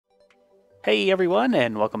Hey everyone,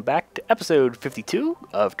 and welcome back to episode 52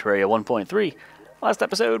 of Terraria 1.3. Last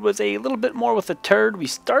episode was a little bit more with the turd. We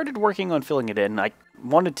started working on filling it in. I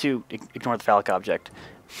wanted to ignore the phallic object.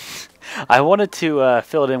 I wanted to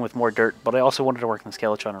fill it in with more dirt, but I also wanted to work in the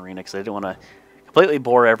Skeletron arena because I didn't want to completely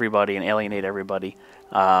bore everybody and alienate everybody.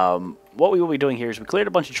 What we will be doing here is we cleared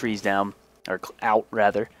a bunch of trees down, or out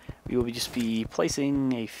rather. We will just be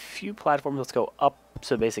placing a few platforms. Let's go up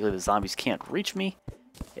so basically the zombies can't reach me.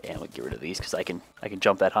 And we'll get rid of these because I can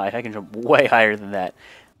jump that high. I can jump way higher than that.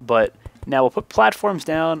 But now we'll put platforms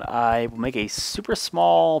down. I will make a super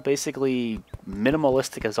small, basically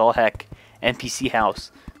minimalistic as all heck NPC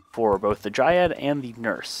house for both the Dryad and the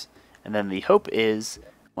Nurse. And then the hope is,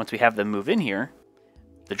 once we have them move in here,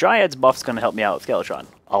 the Dryad's buff's going to help me out with Skeletron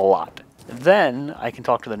a lot. Then I can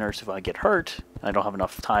talk to the Nurse if I get hurt and I don't have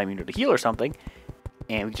enough time to heal or something,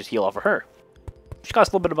 and we can just heal off of her. She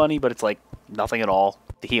costs a little bit of money, but it's like nothing at all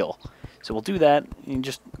to heal. So we'll do that, and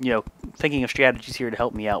just, thinking of strategies here to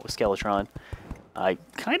help me out with Skeletron. I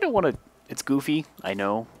kind of want to, it's goofy, I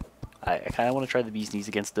know. I kind of want to try the bee's knees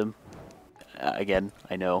against them. Again,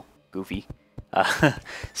 I know, goofy.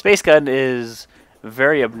 Space Gun is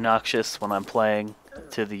very obnoxious when I'm playing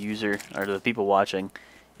to the user, or to the people watching.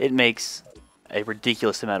 It makes a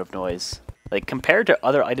ridiculous amount of noise. Like, compared to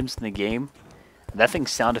other items in the game, that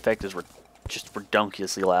thing's sound effect is just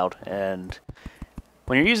redonkulously loud, and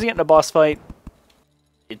when you're using it in a boss fight,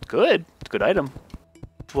 it's good. It's a good item.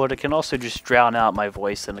 But it can also just drown out my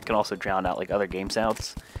voice, and it can also drown out like other game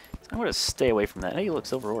sounds. So I'm going to stay away from that. Hey, look,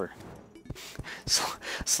 silver ore.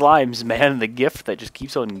 Slimes, man, the gift that just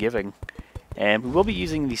keeps on giving. And we will be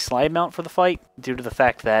using the slime mount for the fight, due to the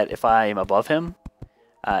fact that if I am above him,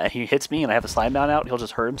 and he hits me and I have the slime mount out, he'll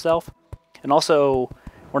just hurt himself. And also,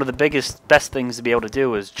 one of the best things to be able to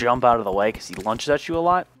do is jump out of the way, because he lunges at you a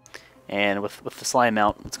lot. And with the slime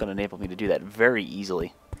mount, it's going to enable me to do that very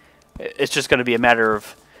easily. It's just going to be a matter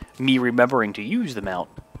of me remembering to use the mount.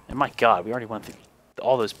 And my god, we already went through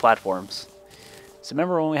all those platforms. So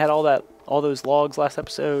remember when we had all those logs last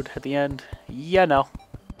episode at the end? Yeah, no.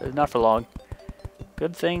 Not for long.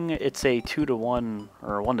 Good thing it's a 2-to-1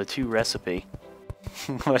 or 1-to-2 recipe.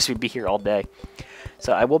 Otherwise we'd be here all day.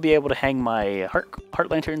 So I will be able to hang my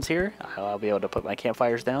heart lanterns here. I'll be able to put my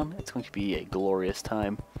campfires down. It's going to be a glorious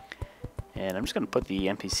time. And I'm just going to put the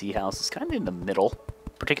NPC houses kind of in the middle,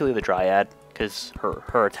 particularly the Dryad, because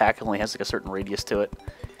her attack only has like a certain radius to it.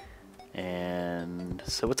 And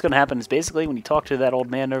so what's going to happen is basically when you talk to that old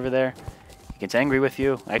man over there, he gets angry with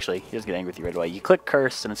you. Actually, he doesn't get angry with you right away. You click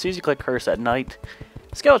curse, and as soon as you click curse at night,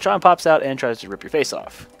 Skeletron pops out and tries to rip your face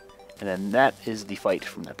off. And then that is the fight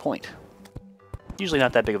from that point. Usually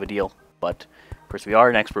not that big of a deal, but of course we are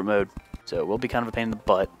in expert mode, so it will be kind of a pain in the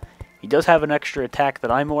butt. He does have an extra attack that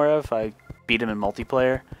I'm aware of. I beat him in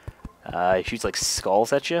multiplayer. He shoots like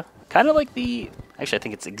skulls at you. Kind of like actually I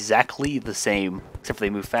think it's exactly the same, except for they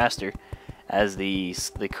move faster, as the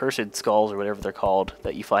cursed skulls or whatever they're called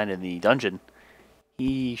that you find in the dungeon.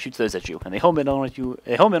 He shoots those at you, and they home in on you.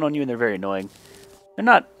 They home in on you, and they're very annoying. They're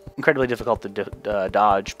not incredibly difficult to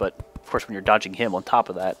dodge, but of course when you're dodging him on top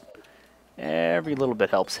of that, every little bit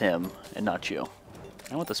helps him and not you.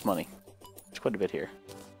 I want this money. There's quite a bit here.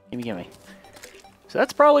 Gimme, gimme. So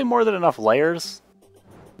that's probably more than enough layers.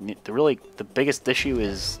 The biggest issue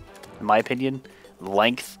is, in my opinion, the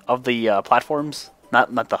length of the platforms,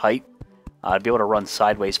 not the height. To be able to run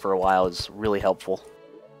sideways for a while is really helpful.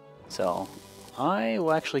 So I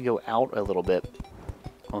will actually go out a little bit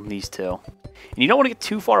on these two. And you don't want to get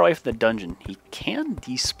too far away from the dungeon. He can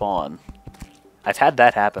despawn. I've had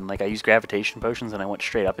that happen. Like, I used gravitation potions and I went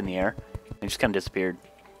straight up in the air. And just kind of disappeared.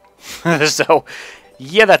 So,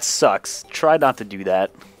 yeah, that sucks. Try not to do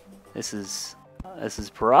that. This is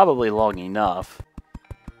probably long enough.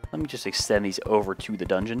 Let me just extend these over to the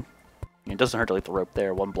dungeon. It doesn't hurt to leave the rope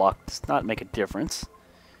there. One block does not make a difference.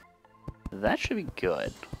 That should be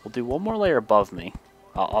good. We'll do one more layer above me.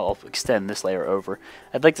 I'll extend this layer over.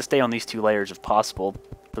 I'd like to stay on these two layers if possible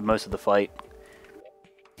for most of the fight.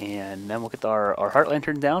 And then we'll get our heart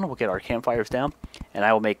lanterns down, we'll get our campfires down, and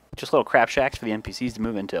I will make just little crap shacks for the NPCs to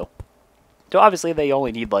move into. So obviously they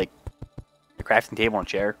only need like a crafting table and a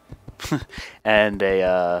chair, and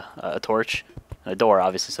a torch, and a door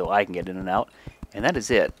obviously so I can get in and out, and that is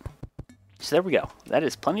it. So there we go. That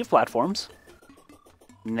is plenty of platforms.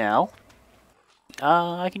 Now,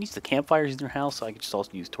 I can use the campfires in your house, so I can just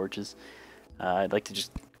also use torches. I'd like to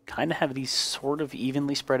just kind of have these sort of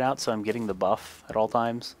evenly spread out so I'm getting the buff at all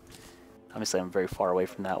times. Obviously I'm very far away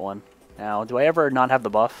from that one. Now, do I ever not have the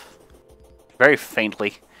buff? Very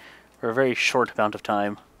faintly, for a very short amount of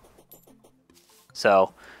time.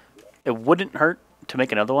 So, it wouldn't hurt to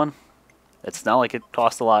make another one. It's not like it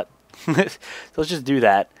costs a lot. So let's just do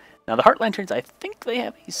that. Now the heart lanterns, I think they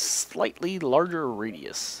have a slightly larger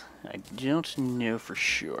radius. I don't know for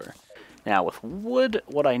sure. Now with wood,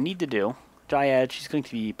 what I need to do, Dryad, she's going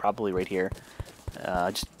to be probably right here.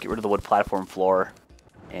 Just get rid of the wood platform floor,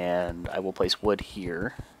 and I will place wood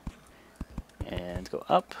here. And go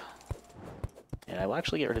up. And I will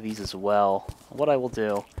actually get rid of these as well. What I will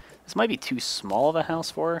do, this might be too small of a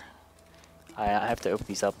house for her. I have to open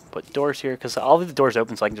these up, put doors here, because I'll leave the doors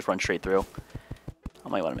open so I can just run straight through. I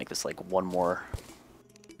might want to make this like one more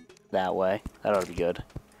that way. That ought to be good.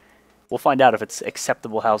 We'll find out if it's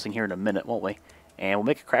acceptable housing here in a minute, won't we? And we'll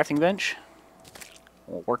make a crafting bench.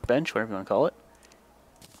 Or workbench, whatever you want to call it.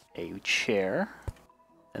 A chair.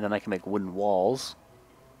 And then I can make wooden walls.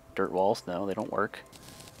 Dirt walls, no, they don't work.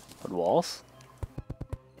 Wooden walls.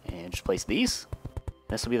 And just place these.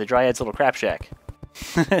 This will be the Dryad's little crap shack.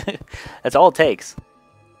 That's all it takes.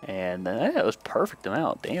 And that was perfect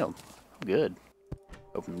amount. Damn, good.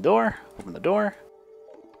 Open the door. Open the door.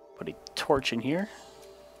 Put a torch in here.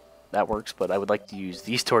 That works, but I would like to use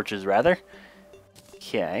these torches rather.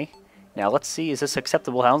 Okay. Now let's see, is this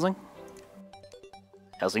acceptable housing?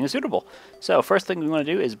 Housing is suitable. So first thing we want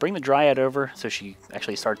to do is bring the Dryad over so she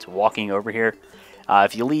actually starts walking over here.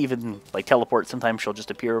 If you leave and like teleport, sometimes she'll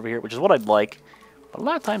just appear over here, which is what I'd like. But a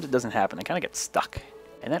lot of times it doesn't happen. I kind of get stuck,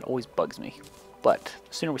 and that always bugs me. But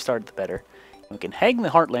the sooner we start, the better. And we can hang the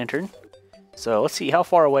heart lantern. So let's see how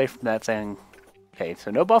far away from that thing. Okay,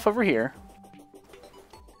 so no buff over here.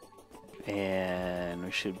 And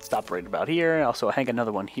we should stop right about here. Also hang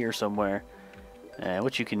another one here somewhere. And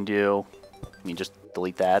what you can do, just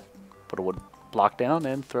delete that, put a wood block down,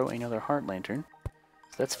 and throw another heart lantern.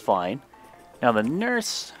 So that's fine. Now the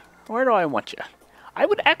nurse, where do I want you? I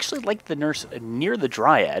would actually like the nurse near the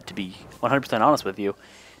Dryad, to be 100% honest with you,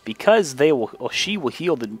 because she will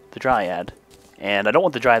heal the Dryad, and I don't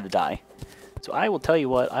want the Dryad to die. So I will tell you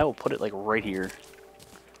what, I will put it like right here.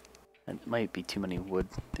 It might be too many wood.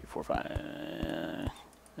 3, 4, 5.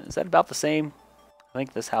 Is that about the same? I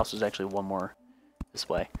think this house is actually one more this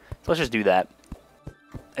way. So let's just do that.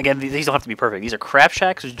 Again, these don't have to be perfect. These are crap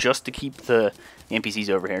shacks just to keep the NPCs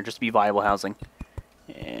over here, just to be viable housing.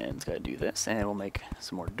 And it's got to do this, and we'll make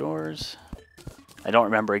some more doors. I don't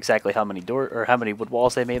remember exactly how many how many wood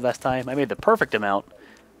walls they made last time. I made the perfect amount.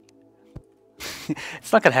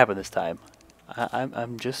 It's not gonna happen this time.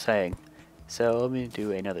 I'm just saying. So let me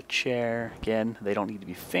do another chair. Again, they don't need to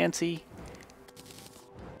be fancy.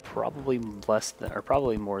 Probably less than, or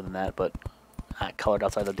probably more than that, but I colored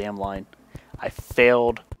outside the damn line. I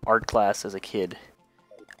failed art class as a kid.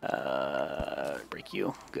 Break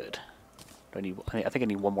you. Good. Do I need? I think I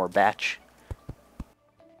need one more batch.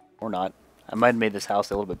 Or not. I might have made this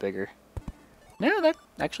house a little bit bigger. No, that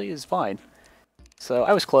actually is fine. So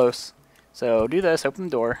I was close. So do this. Open the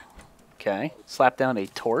door. Okay. Slap down a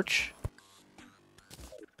torch.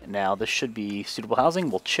 And now this should be suitable housing.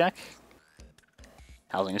 We'll check.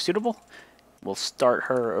 Housing is suitable. We'll start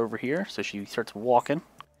her over here so she starts walking.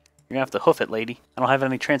 You're going to have to hoof it, lady. I don't have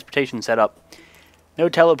any transportation set up. No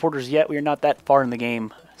teleporters yet. We are not that far in the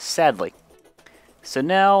game, sadly. So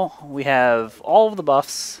now we have all of the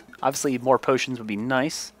buffs. Obviously, more potions would be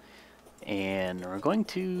nice. And we're going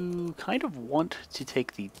to kind of want to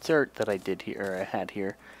take the dirt that I did here, or I had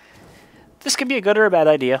here. This could be a good or a bad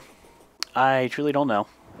idea. I truly don't know.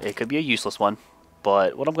 It could be a useless one.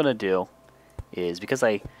 But what I'm going to do is, because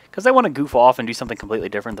I want to goof off and do something completely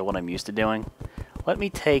different than what I'm used to doing, let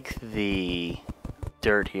me take the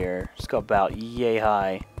dirt here. Just go about yay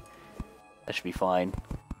high. That should be fine.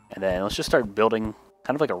 And then let's just start building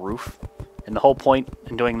kind of like a roof. And the whole point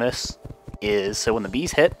in doing this is so when the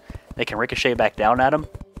bees hit, they can ricochet back down at them.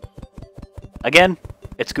 Again,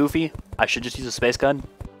 it's goofy. I should just use a space gun.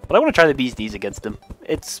 But I want to try the bees knees against them.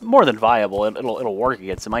 It's more than viable. It'll work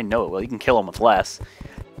against them. I know it will. You can kill them with less.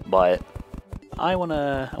 But I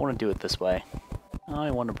wanna do it this way.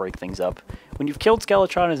 I want to break things up. When you've killed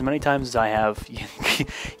Skeletron as many times as I have,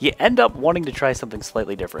 you end up wanting to try something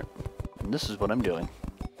slightly different. And this is what I'm doing.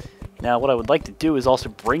 Now, what I would like to do is also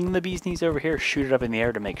bring the bee's knees over here, shoot it up in the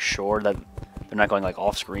air to make sure that they're not going like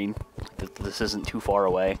off screen, that this isn't too far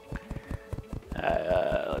away.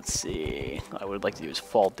 Let's see. What I would like to do is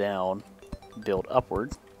fall down, build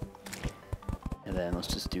upward, and then let's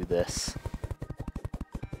just do this.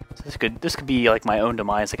 So this could be like my own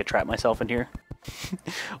demise. I could trap myself in here.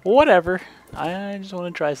 Whatever. I just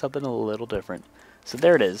want to try something a little different. So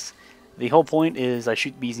there it is. The whole point is I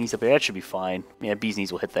shoot bee's knees up there. That should be fine. Yeah, bee's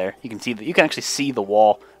knees will hit there. You can see that. You can actually see the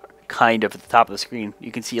wall kind of at the top of the screen.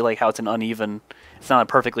 You can see like how it's an uneven. It's not a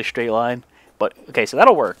perfectly straight line. But okay, so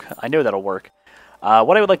that'll work. I know that'll work.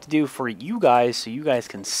 What I would like to do for you guys, so you guys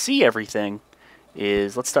can see everything,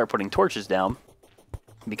 is let's start putting torches down.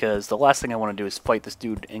 Because the last thing I want to do is fight this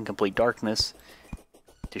dude in complete darkness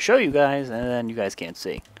to show you guys, and then you guys can't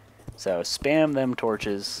see. So spam them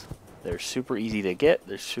torches. They're super easy to get.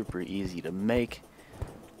 They're super easy to make.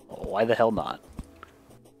 Why the hell not?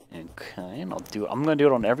 Okay, and I'm going to do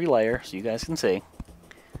it on every layer so you guys can see.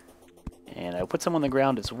 And I put some on the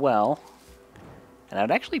ground as well. And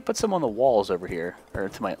I'd actually put some on the walls over here, or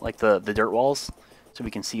to my the dirt walls, so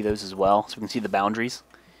we can see those as well, so we can see the boundaries.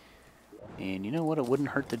 And you know what? It wouldn't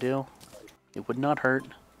hurt to do. It would not hurt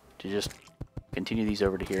to just continue these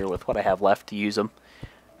over to here with what I have left to use them.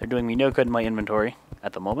 They're doing me no good in my inventory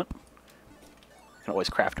at the moment. I can always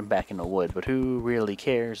craft them back into wood, but who really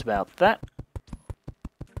cares about that?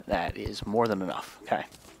 That is more than enough. Okay.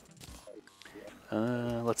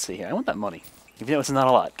 Let's see here. I want that money. Even though it's not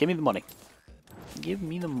a lot. Give me the money. Give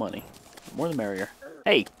me the money. The more the merrier.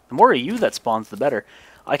 Hey, the more of you that spawns, the better.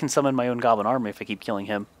 I can summon my own goblin army if I keep killing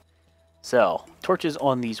him. So, torches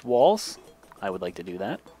on these walls. I would like to do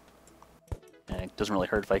that. And it doesn't really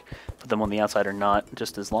hurt if I put them on the outside or not,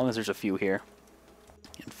 just as long as there's a few here.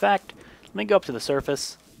 In fact, let me go up to the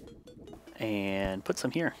surface and put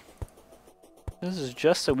some here. This is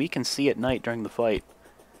just so we can see at night during the fight.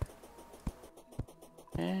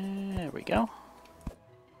 And there we go.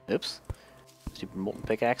 Oops. Stupid molten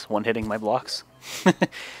pickaxe, one hitting my blocks.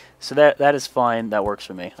 So that is fine. That works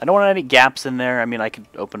for me. I don't want any gaps in there. I mean, I could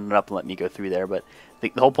open it up and let me go through there, but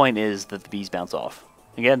the whole point is that the bees bounce off.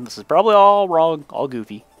 Again, this is probably all wrong, all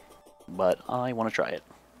goofy, but I want to try it.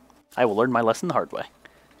 I will learn my lesson the hard way.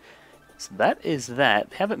 So that is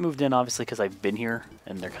that. Haven't moved in, obviously, because I've been here,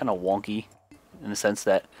 and they're kind of wonky in the sense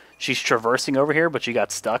that she's traversing over here, but she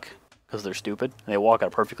got stuck because they're stupid. And they walk out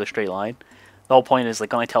a perfectly straight line. The whole point is,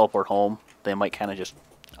 like, when I teleport home, they might kind of just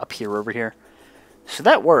appear over here. So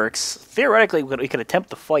that works. Theoretically, we could attempt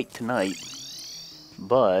the fight tonight,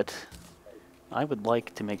 but I would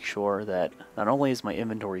like to make sure that not only is my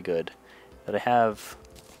inventory good, that I have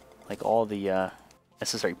like all the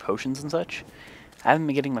necessary potions and such. I haven't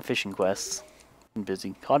been getting my fishing quests. Been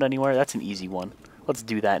busy. Caught anywhere? That's an easy one. Let's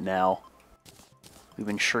do that now. We've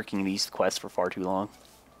been shirking these quests for far too long.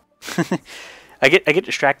 I get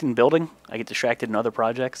distracted in building. I get distracted in other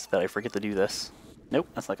projects that I forget to do this. Nope,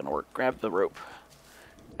 that's not gonna work. Grab the rope.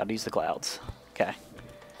 Gotta use the clouds. Okay.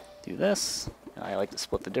 Do this. I like to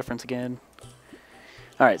split the difference again.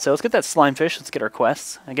 Alright, so let's get that slime fish. Let's get our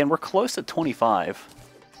quests. Again, we're close to 25.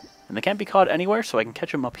 And they can't be caught anywhere, so I can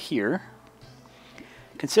catch them up here.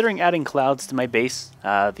 Considering adding clouds to my base,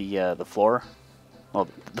 the floor, well,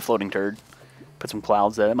 the floating turd, put some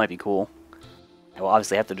clouds there, that might be cool. I will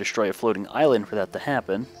obviously have to destroy a floating island for that to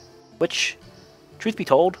happen. Which, truth be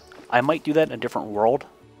told, I might do that in a different world.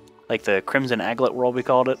 Like the Crimson Aglet world, we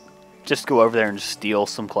called it. Just go over there and just steal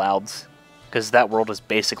some clouds. Because that world is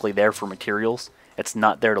basically there for materials. It's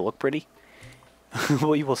not there to look pretty.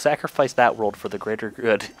 We will sacrifice that world for the greater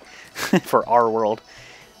good. For our world.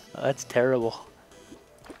 That's terrible.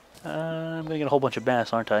 I'm going to get a whole bunch of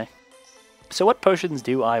bass, aren't I? So what potions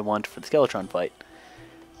do I want for the Skeletron fight?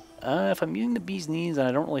 If I'm using the bee's knees, and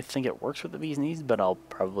I don't really think it works with the bee's knees, but I'll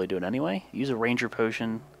probably do it anyway. Use a ranger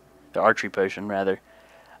potion. The archery potion, rather.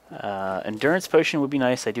 Endurance potion would be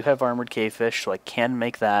nice. I do have armored cavefish, so I can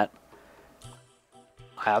make that.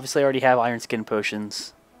 I obviously already have iron skin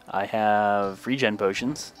potions. I have regen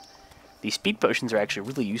potions. These speed potions are actually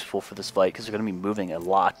really useful for this fight because they're going to be moving a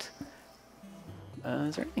lot.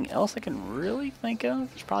 Is there anything else I can really think of?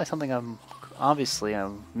 There's probably something I'm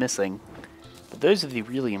missing. But those are the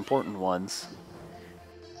really important ones.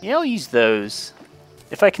 Yeah, I'll use those.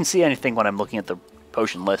 If I can see anything when I'm looking at the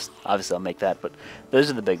potion list, obviously I'll make that. But those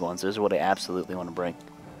are the big ones. Those are what I absolutely want to bring.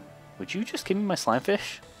 Would you just give me my slime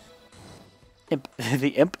fish?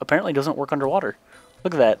 The imp apparently doesn't work underwater.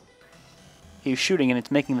 Look at that. He's shooting and it's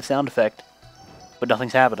making the sound effect, but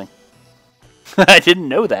nothing's happening. I didn't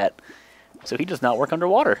know that. So he does not work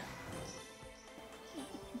underwater.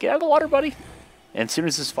 Get out of the water, buddy. And as soon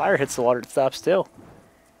as his fire hits the water, it stops still.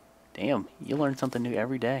 Damn, you learn something new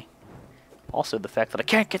every day. Also, the fact that I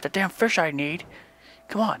can't get the damn fish I need.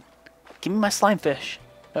 Come on, give me my slime fish.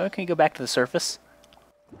 Oh, can you go back to the surface?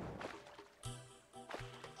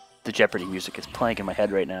 The Jeopardy music is playing in my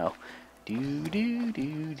head right now. Do do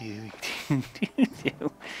do do do do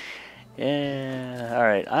do. Yeah. All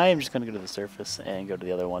right. I am just gonna go to the surface and go to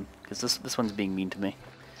the other one because this one's being mean to me.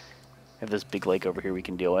 I have this big lake over here we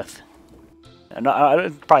can deal with. I'm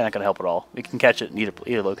probably not gonna help at all. We can catch it in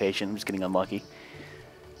either location. I'm just getting unlucky.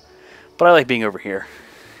 But I like being over here.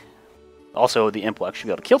 Also, the imp will actually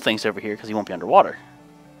be able to kill things over here because he won't be underwater.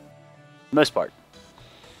 For the most part.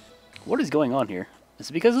 What is going on here? Is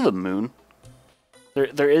it because of the moon?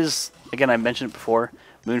 There is, again, I mentioned it before,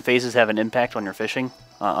 moon phases have an impact on your fishing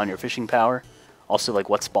power. Also, like,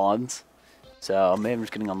 what spawns. So, maybe I'm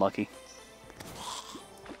just getting unlucky.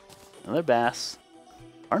 Another bass.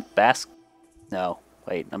 Aren't bass... No.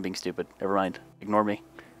 Wait, I'm being stupid. Never mind. Ignore me.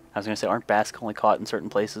 I was going to say, aren't bass only caught in certain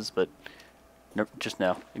places, but... No, just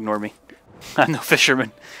no. Ignore me. I'm no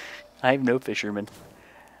fisherman. I have no fisherman.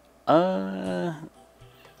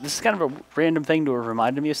 This is kind of a random thing to have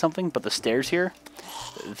reminded me of something, but the stairs here,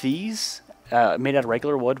 these, made out of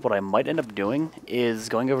regular wood, what I might end up doing is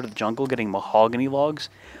going over to the jungle, getting mahogany logs.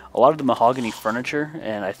 A lot of the mahogany furniture,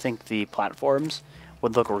 and I think the platforms,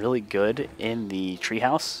 would look really good in the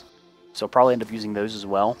treehouse. So I'll probably end up using those as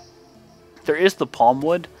well. There is the palm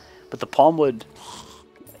wood, but the palm wood,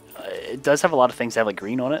 it does have a lot of things that have like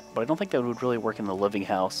green on it, but I don't think that would really work in the living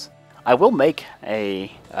house. I will make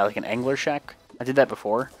a like an angler shack. I did that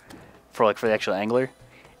before for the actual angler,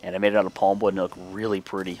 and I made it out of palm wood and it looked really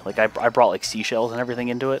pretty. Like I brought like seashells and everything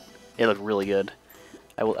into it. It looked really good.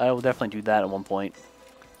 I will definitely do that at one point.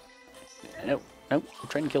 Nope, I'm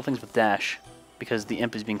trying to kill things with dash because the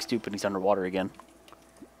imp is being stupid. He's underwater again.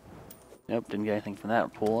 Nope, didn't get anything from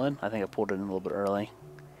that pull in. I think I pulled it in a little bit early.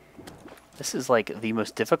 This is like the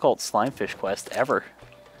most difficult slimefish quest ever.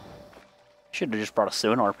 Should have just brought a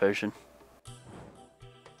sonar potion.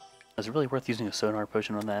 Is it really worth using a sonar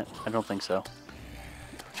potion on that? I don't think so.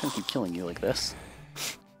 I'm trying to keep killing you like this.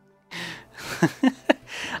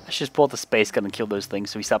 I should just pull out the space gun and kill those things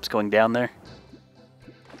so he stops going down there.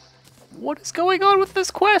 What is going on with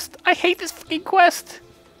this quest? I hate this fucking quest!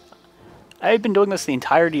 I've been doing this the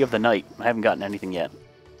entirety of the night. I haven't gotten anything yet.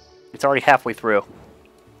 It's already halfway through.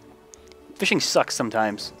 Fishing sucks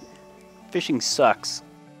sometimes. Fishing sucks.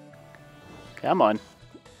 Come on.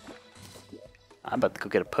 I'm about to go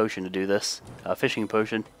get a potion to do this. A fishing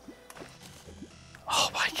potion. Oh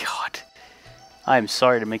my god. I'm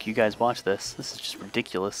sorry to make you guys watch this. This is just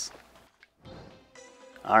ridiculous.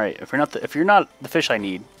 Alright, if you're not the fish I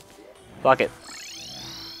need, fuck it.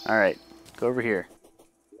 Alright, go over here.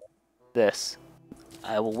 This.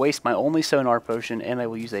 I will waste my only sonar potion and I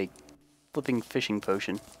will use a flipping fishing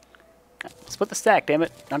potion. Split the stack, damn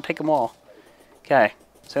it. Not take them all. Okay,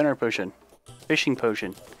 sonar potion. Fishing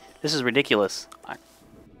potion. This is ridiculous.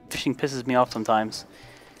 Fishing pisses me off sometimes.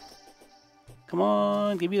 Come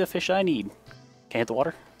on, give me the fish I need. Can I hit the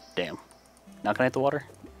water? Damn. Now can I hit the water?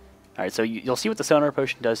 Alright, so you'll see what the sonar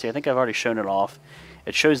potion does here. I think I've already shown it off.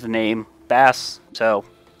 It shows the name, bass, so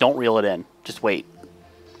don't reel it in. Just wait.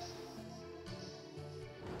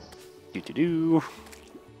 Do-do-do.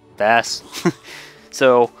 Bass.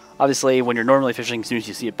 So, obviously, when you're normally fishing, as soon as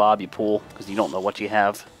you see it bob, you pull, because you don't know what you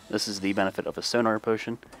have. This is the benefit of a sonar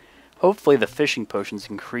potion. Hopefully the fishing potion's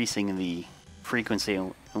increasing the frequency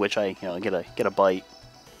in which I, get a bite.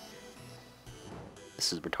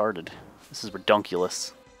 This is retarded. This is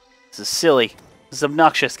redunculous. This is silly. This is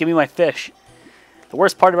obnoxious. Give me my fish. The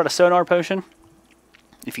worst part about a sonar potion,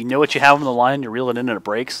 if you know what you have on the line, you reel it in and it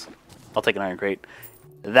breaks. I'll take an iron crate.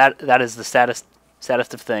 That is the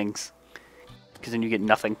saddest of things. Because then you get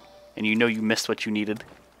nothing. And you know you missed what you needed.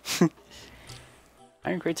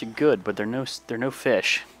 Iron crates are good, but they're no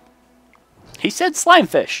fish. He said slime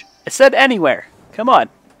fish. It said anywhere. Come on.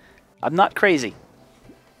 I'm not crazy.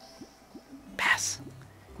 Bass.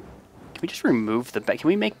 Can we just remove the... Can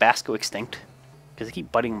we make bass go extinct? Because they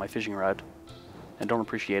keep biting my fishing rod. I don't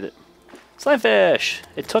appreciate it. Slime fish!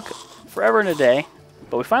 It took forever and a day,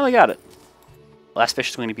 but we finally got it. Last fish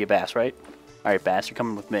is going to be a bass, right? Alright, bass, you're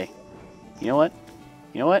coming with me. You know what?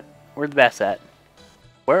 You know what? Where's the bass at?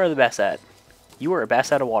 Where are the bass at? You are a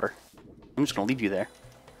bass out of water. I'm just going to leave you there.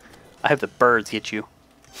 I have the birds get you.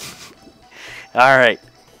 Alright.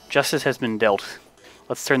 Justice has been dealt.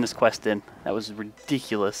 Let's turn this quest in. That was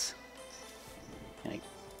ridiculous.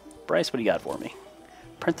 Bryce, what do you got for me?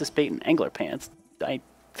 Princess bait and angler pants. I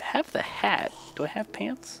have the hat. Do I have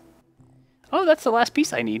pants? Oh, that's the last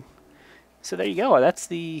piece I need. So there you go. That's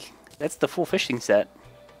the full fishing set.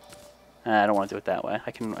 I don't want to do it that way.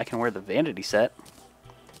 I can wear the vanity set.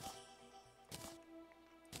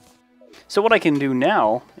 So what I can do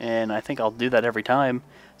now, and I think I'll do that every time,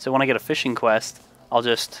 so when I get a fishing quest, I'll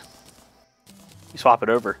just swap it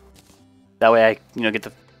over. That way I, get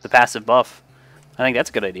the passive buff. I think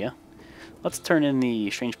that's a good idea. Let's turn in the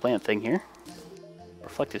strange plant thing here.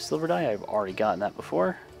 Reflective silver dye, I've already gotten that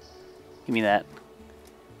before. Give me that.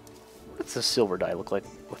 What's the silver dye look like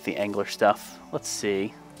with the angler stuff? Let's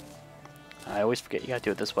see. I always forget you gotta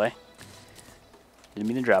do it this way. Didn't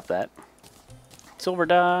mean to drop that. Silver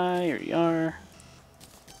dye, here you are.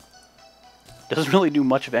 Doesn't really do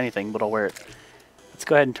much of anything, but I'll wear it. Let's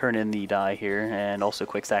go ahead and turn in the dye here, and also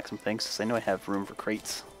quick stack some things, because I know I have room for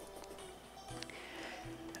crates.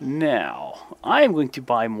 Now, I am going to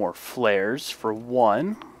buy more flares, for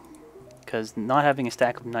one, because not having a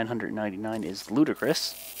stack of 999 is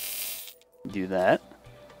ludicrous. Do that.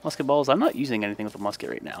 Musket balls, I'm not using anything with a musket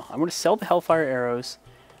right now. I'm going to sell the Hellfire arrows.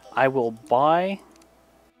 I will buy...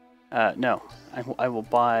 no. I will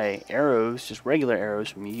buy arrows, just regular arrows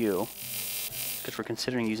from you, because we're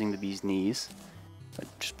considering using the bee's knees.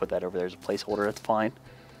 Just put that over there as a placeholder, that's fine.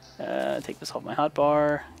 Take this off my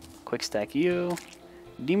hotbar. Quick stack you.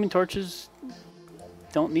 Demon torches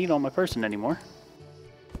don't need on my person anymore.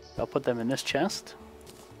 I'll put them in this chest.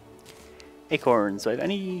 Acorns. Do I have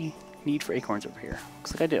any need for acorns over here?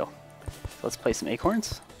 Looks like I do. So let's play some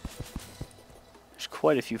acorns. There's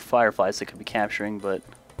quite a few fireflies that could be capturing, but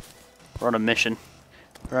we're on a mission.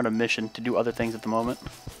 We're on a mission to do other things at the moment.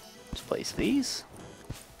 Let's place these.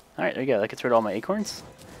 Alright, there you go. That gets rid of all my acorns.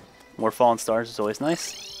 More fallen stars is always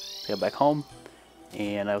nice. Go back home.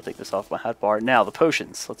 And I will take this off my hotbar. Now, the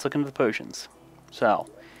potions. Let's look into the potions. So,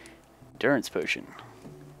 endurance potion.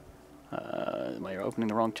 Am I opening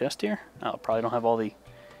the wrong chest here? Oh, probably don't have all the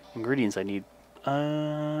ingredients I need.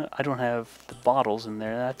 I don't have the bottles in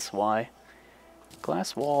there, that's why.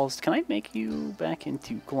 Glass walls. Can I make you back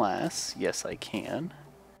into glass? Yes, I can.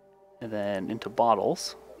 And then into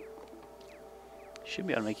bottles. Should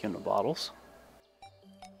be able to make you into bottles.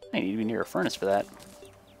 I need to be near a furnace for that.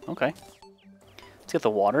 Okay. Let's get the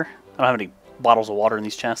water. I don't have any bottles of water in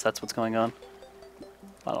these chests, that's what's going on.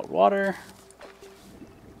 Bottled water.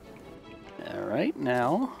 Alright,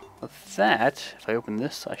 now, with that, if I open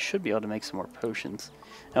this, I should be able to make some more potions.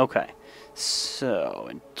 Okay, so,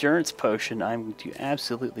 endurance potion, I'm going to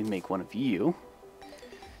absolutely make one of you.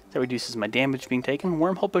 That reduces my damage being taken.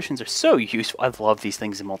 Wormhole potions are so useful. I love these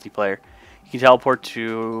things in multiplayer. You can teleport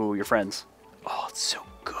to your friends. Oh, it's so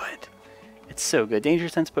good. It's so good. Danger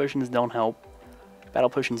sense potions don't help. Battle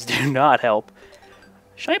potions do not help.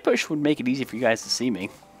 Shiny potion would make it easy for you guys to see me.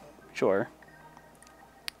 Sure.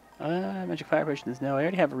 Magic fire potions, no. I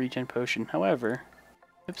already have a regen potion. However,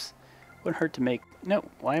 oops. Wouldn't hurt to make... No,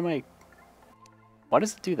 why am I... Why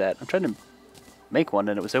does it do that? I'm trying to make one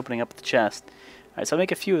and it was opening up the chest. Alright, so I'll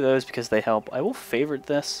make a few of those because they help. I will favorite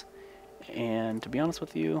this. And to be honest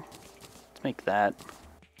with you, let's make that.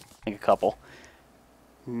 Make a couple.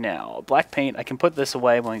 Now, black paint, I can put this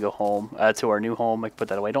away when we go home, to our new home. I can put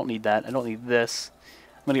that away. I don't need that. I don't need this.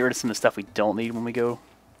 I'm going to get rid of some of the stuff we don't need when we go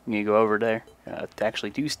over there to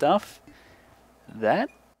actually do stuff. That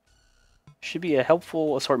should be a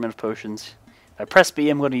helpful assortment of potions. If I press B,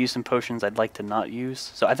 I'm going to use some potions I'd like to not use.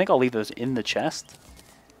 So I think I'll leave those in the chest.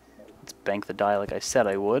 Let's bank the die like I said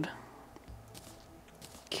I would.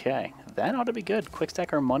 Okay, that ought to be good. Quick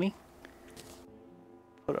stack our money.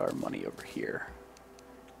 Put our money over here.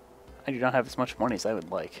 I do not have as much money as I would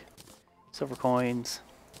like. Silver coins.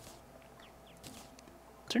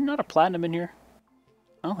 Is there not a platinum in here?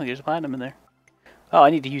 I don't think there's a platinum in there. Oh, I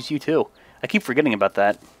need to use you too. I keep forgetting about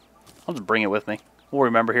that. I'll just bring it with me. We'll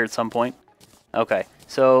remember here at some point. Okay,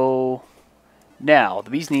 so now the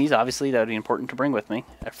bee's knees, obviously that would be important to bring with me.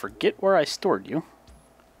 I forget where I stored you.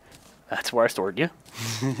 That's where I stored you.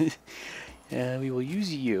 We will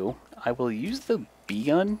use you. I will use the bee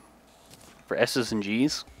gun for S's and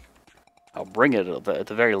G's. I'll bring it at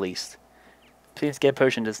the very least. Please get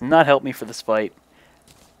potion does not help me for this fight.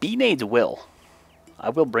 Bee nades will. I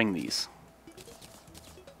will bring these.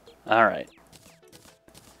 Alright.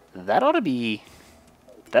 That ought to be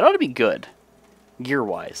good. Gear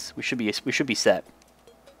wise. We should be set.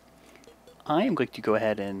 I am going to go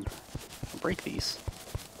ahead and break these.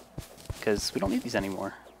 Because we don't need these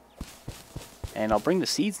anymore. And I'll bring the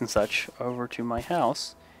seeds and such over to my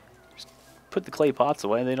house. Just put the clay pots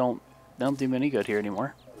away. They don't do me any good here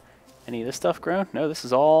anymore. Any of this stuff grown? No, this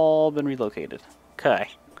has all been relocated. Okay.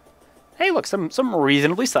 Hey, look, some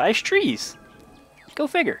reasonably sized trees. Go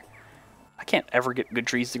figure. I can't ever get good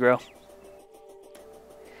trees to grow.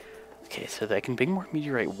 Okay, so I can make more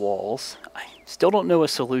meteorite walls. I still don't know a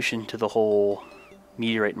solution to the whole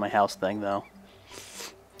meteorite in my house thing, though.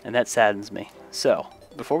 And that saddens me. So,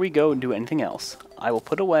 before we go and do anything else, I will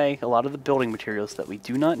put away a lot of the building materials that we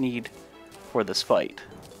do not need for this fight.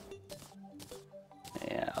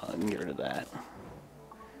 Yeah, let me get rid of that.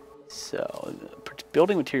 So,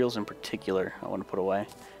 building materials in particular, I want to put away.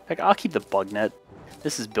 In fact, I'll keep the bug net.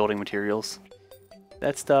 This is building materials.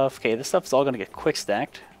 That stuff, okay, this stuff's all going to get quick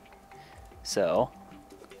stacked. So,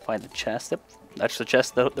 find the chest. Yep, that's the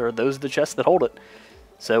chest. Those are the chests that hold it.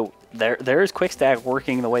 So, there is quick stack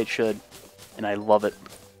working the way it should. And I love it.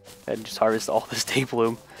 And just harvest all this day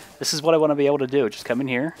bloom. This is what I want to be able to do. Just come in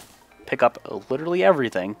here, pick up literally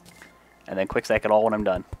everything, and then quick stack it all when I'm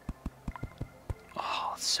done.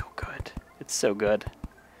 Oh, it's so good. It's so good.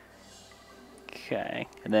 Okay,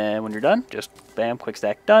 and then when you're done, just bam, quick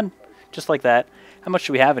stack, done. Just like that. How much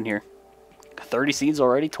do we have in here? 30 seeds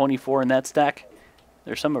already, 24 in that stack.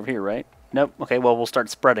 There's some over here, right? Nope. Okay, well, we'll start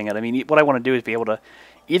spreading it. I mean, what I want to do is be able to...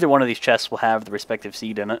 Either one of these chests will have the respective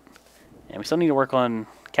seed in it. And we still need to work on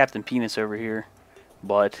Captain Penis over here.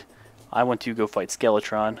 But I want to go fight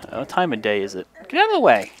Skeletron. What time of day is it? Get out of the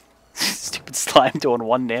way! Stupid slime doing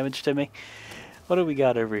 1 damage to me. What do we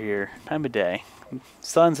got over here? Time of day.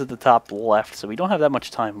 Sun's at the top left, so we don't have that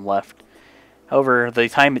much time left. However, the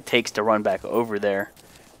time it takes to run back over there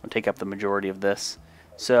will take up the majority of this.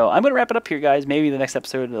 So I'm going to wrap it up here, guys. Maybe the next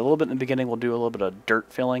episode, a little bit in the beginning, we'll do a little bit of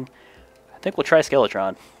dirt filling. I think we'll try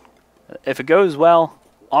Skeletron. If it goes well,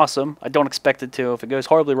 awesome. I don't expect it to. If it goes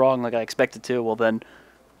horribly wrong like I expect it to, well then,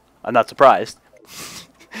 I'm not surprised.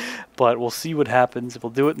 But we'll see what happens.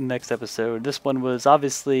 We'll do it in the next episode. This one was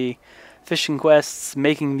obviously fishing quests,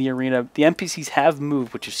 making the arena. The NPCs have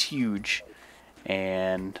moved, which is huge.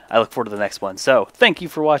 And I look forward to the next one. So, thank you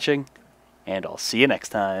for watching, and I'll see you next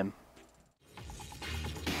time.